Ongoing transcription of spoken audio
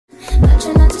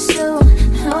try not to slow.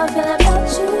 How I feel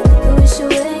about you, make a wish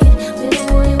away. Really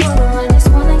who you are, I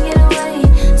just wanna get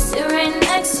away. Sit right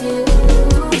next to you.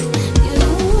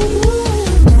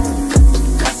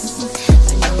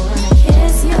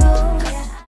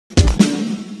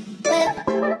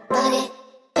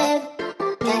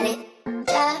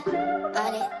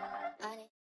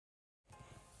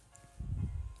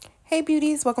 Hey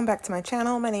beauties, welcome back to my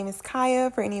channel. My name is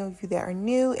Kaya for any of you that are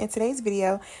new. In today's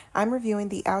video, I'm reviewing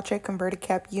the OUTRE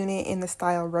CONVERTI-CAP unit in the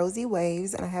style Rosy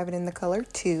Waves, and I have it in the color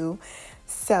 2.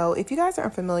 So if you guys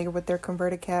aren't familiar with their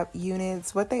CONVERTI-CAP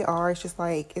units, what they are, it's just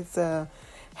like, it's a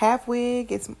half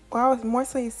wig. It's, well, I would more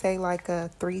so say like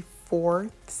a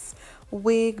 3/4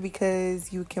 wig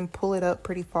because you can pull it up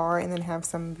pretty far and then have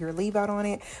some of your leave out on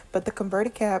it. But the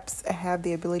CONVERTI-CAPs have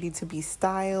the ability to be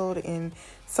styled in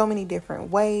so many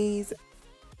different ways.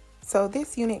 So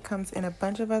this unit comes in a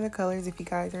bunch of other colors if you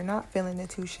guys are not feeling the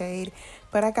 2 shade,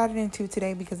 but I got it in 2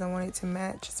 today because I wanted to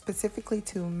match specifically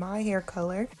to my hair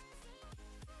color.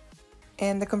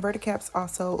 And the CONVERTI-CAPs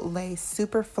also lay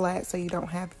super flat, so you don't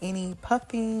have any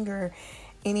puffing or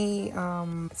any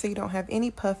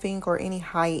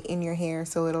height in your hair,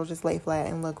 so it'll just lay flat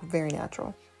and look very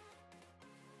natural.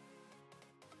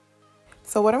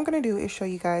 So what I'm going to do is show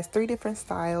you guys 3 different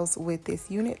styles with this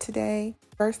unit today.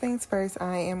 First things first,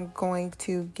 I am going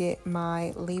to get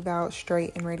my leave out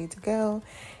straight and ready to go,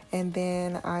 and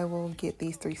then I will get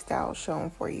these 3 styles shown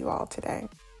for you all today.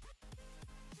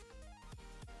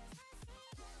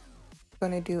 I'm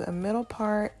going to do a middle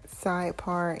part, side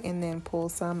part, and then pull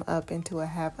some up into a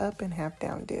half up and half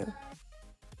down do.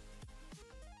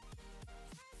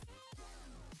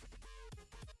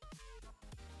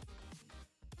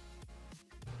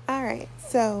 Alright,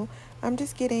 so I'm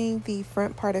just getting the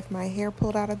front part of my hair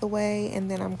pulled out of the way, and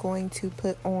then I'm going to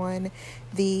put on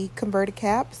the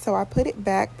CONVERTI-CAP. So I put it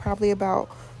back probably about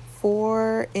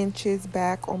 4 inches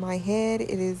back on my head.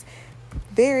 It is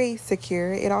very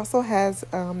secure. It also has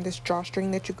this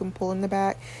drawstring that you can pull in the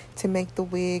back to make the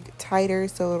wig tighter,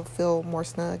 so it'll feel more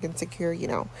snug and secure, you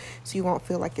know, so you won't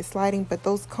feel like it's sliding. But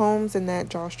those combs and that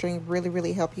drawstring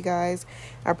really help you guys.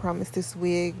 I promise this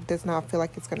wig does not feel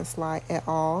like it's going to slide at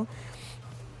all.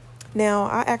 Now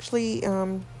I actually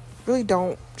really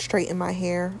don't straighten my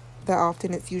hair that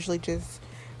often. It's usually just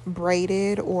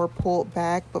braided or pulled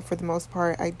back, but for the most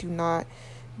part I do not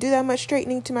do that much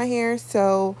straightening to my hair.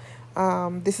 So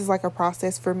this is like a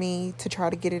process for me to try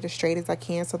to get it as straight as I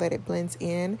can so that it blends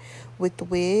in with the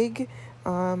wig.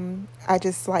 I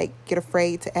just like get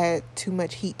afraid to add too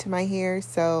much heat to my hair,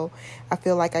 so I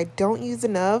feel like I don't use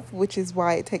enough, which is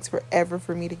why it takes forever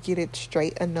for me to get it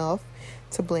straight enough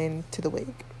to blend to the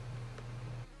wig.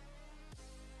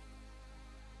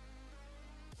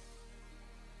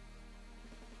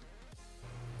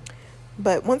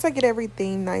 But once I get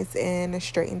everything nice and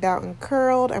straightened out and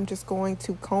curled, I'm just going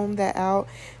to comb that out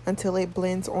until it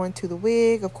blends onto the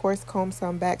wig. Of course, comb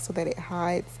some back so that it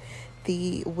hides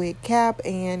the wig cap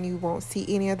and you won't see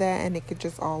any of that, and it could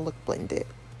just all look blended.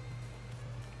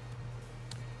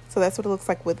 So that's what it looks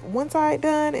like with one side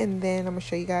done, and then I'm going to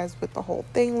show you guys what the whole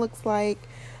thing looks like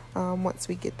once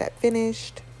we get that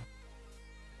finished.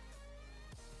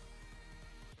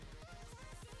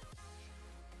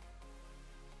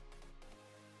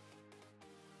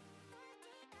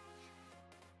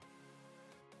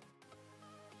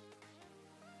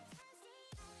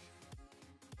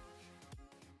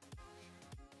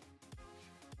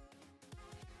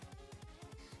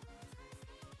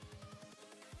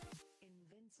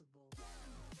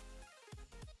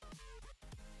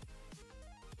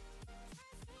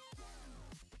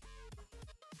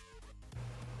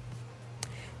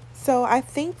 So I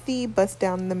think the bust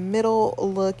down the middle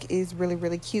look is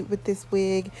really cute with this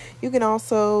wig. You can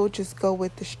also just go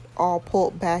with the all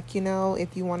pulled back, you know,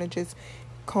 if you want to just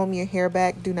comb your hair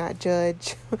back. Do not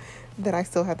judge that I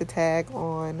still have the tag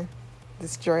on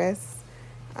this dress.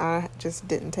 I just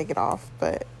didn't take it off,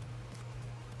 but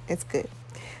it's good.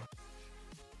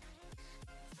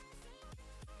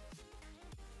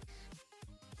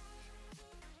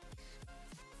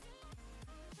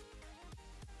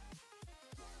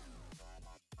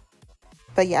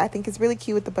 But yeah, I think it's really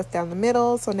cute with the bust down the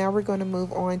middle. So now we're going to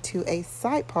move on to a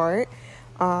side part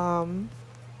and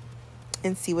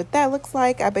see what that looks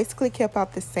like. I basically kept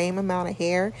out the same amount of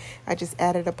hair. I just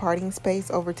added a parting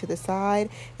space over to the side,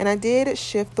 and I did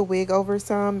shift the wig over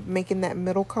some, making that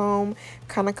middle comb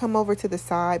kind of come over to the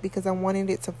side because I wanted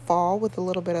it to fall with a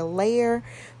little bit of layer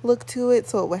look to it,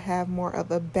 so it would have more of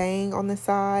a bang on the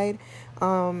side.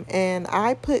 And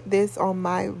I put this on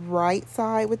my right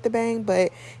side with the bang,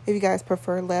 but if you guys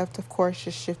prefer left, of course,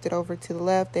 just shift it over to the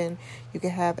left and you can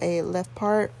have a left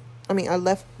part. a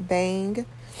left bang,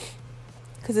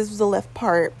 because this was a left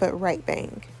part, but right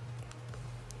bang.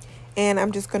 And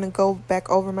I'm just going to go back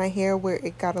over my hair where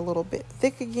it got a little bit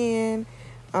thick again,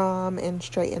 and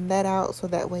straighten that out so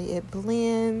that way it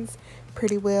blends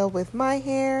pretty well with my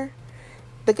hair.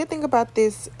 The good thing about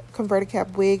this converted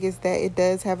cap wig is that it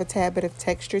does have a tad bit of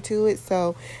texture to it,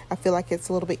 so I feel like it's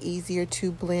a little bit easier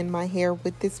to blend my hair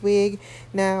with this wig.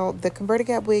 Now, the converted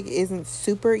cap wig isn't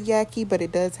super yucky, but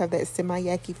it does have that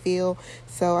semi-yucky feel,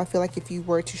 so I feel like if you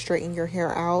were to straighten your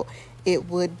hair out, it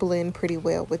would blend pretty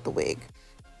well with the wig.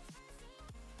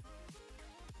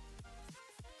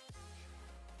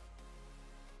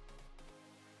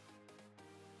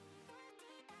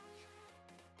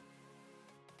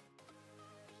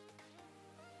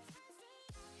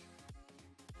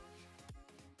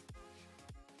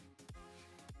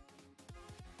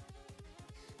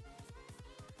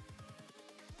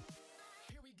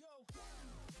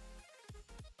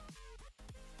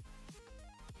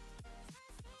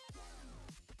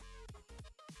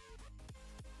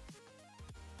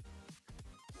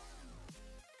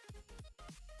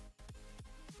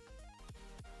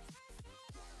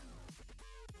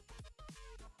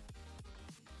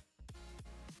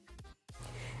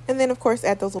 And then, of course,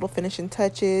 add those little finishing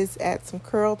touches, add some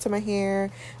curl to my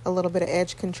hair, a little bit of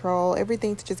edge control,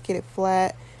 everything to just get it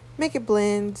flat, make it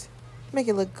blend, make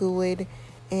it look good.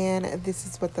 And this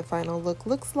is what the final look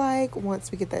looks like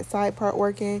once we get that side part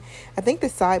working. I think the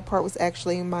side part was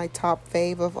actually my top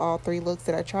fave of all 3 looks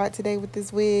that I tried today with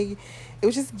this wig. It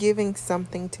was just giving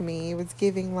something to me. It was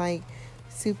giving like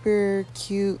super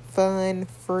cute, fun,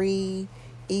 free,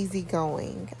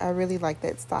 easygoing. I really like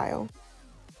that style.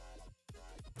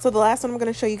 So the last one I'm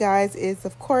going to show you guys is,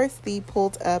 of course, the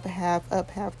pulled up,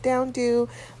 half down do.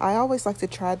 I always like to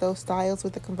try those styles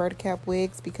with the converted cap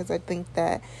wigs because I think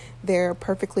that they're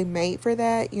perfectly made for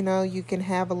that. You know, you can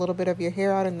have a little bit of your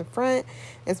hair out in the front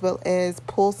as well as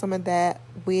pull some of that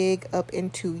wig up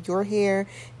into your hair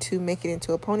to make it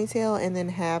into a ponytail, and then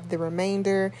have the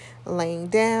remainder laying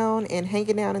down and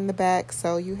hanging down in the back,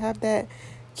 so you have that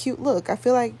cute look. I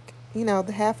feel like, you know,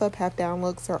 the half up, half down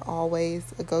looks are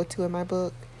always a go-to in my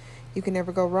book. You can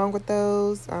never go wrong with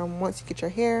those. Once you get your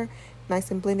hair nice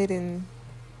and blended and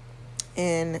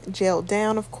gelled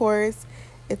down, of course,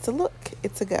 it's a look.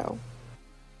 It's a go.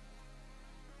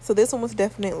 So this one was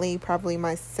definitely probably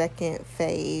my second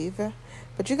fave.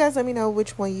 But you guys let me know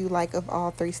which one you like of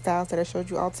all 3 styles that I showed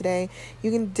you all today.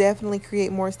 You can definitely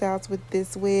create more styles with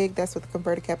this wig. That's what the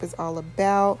converted cap is all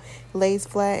about. Lays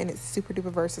flat and it's super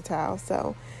duper versatile.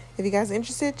 So if you guys are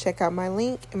interested, check out my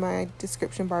link in my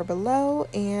description bar below,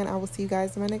 and I will see you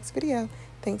guys in my next video.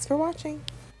 Thanks for watching.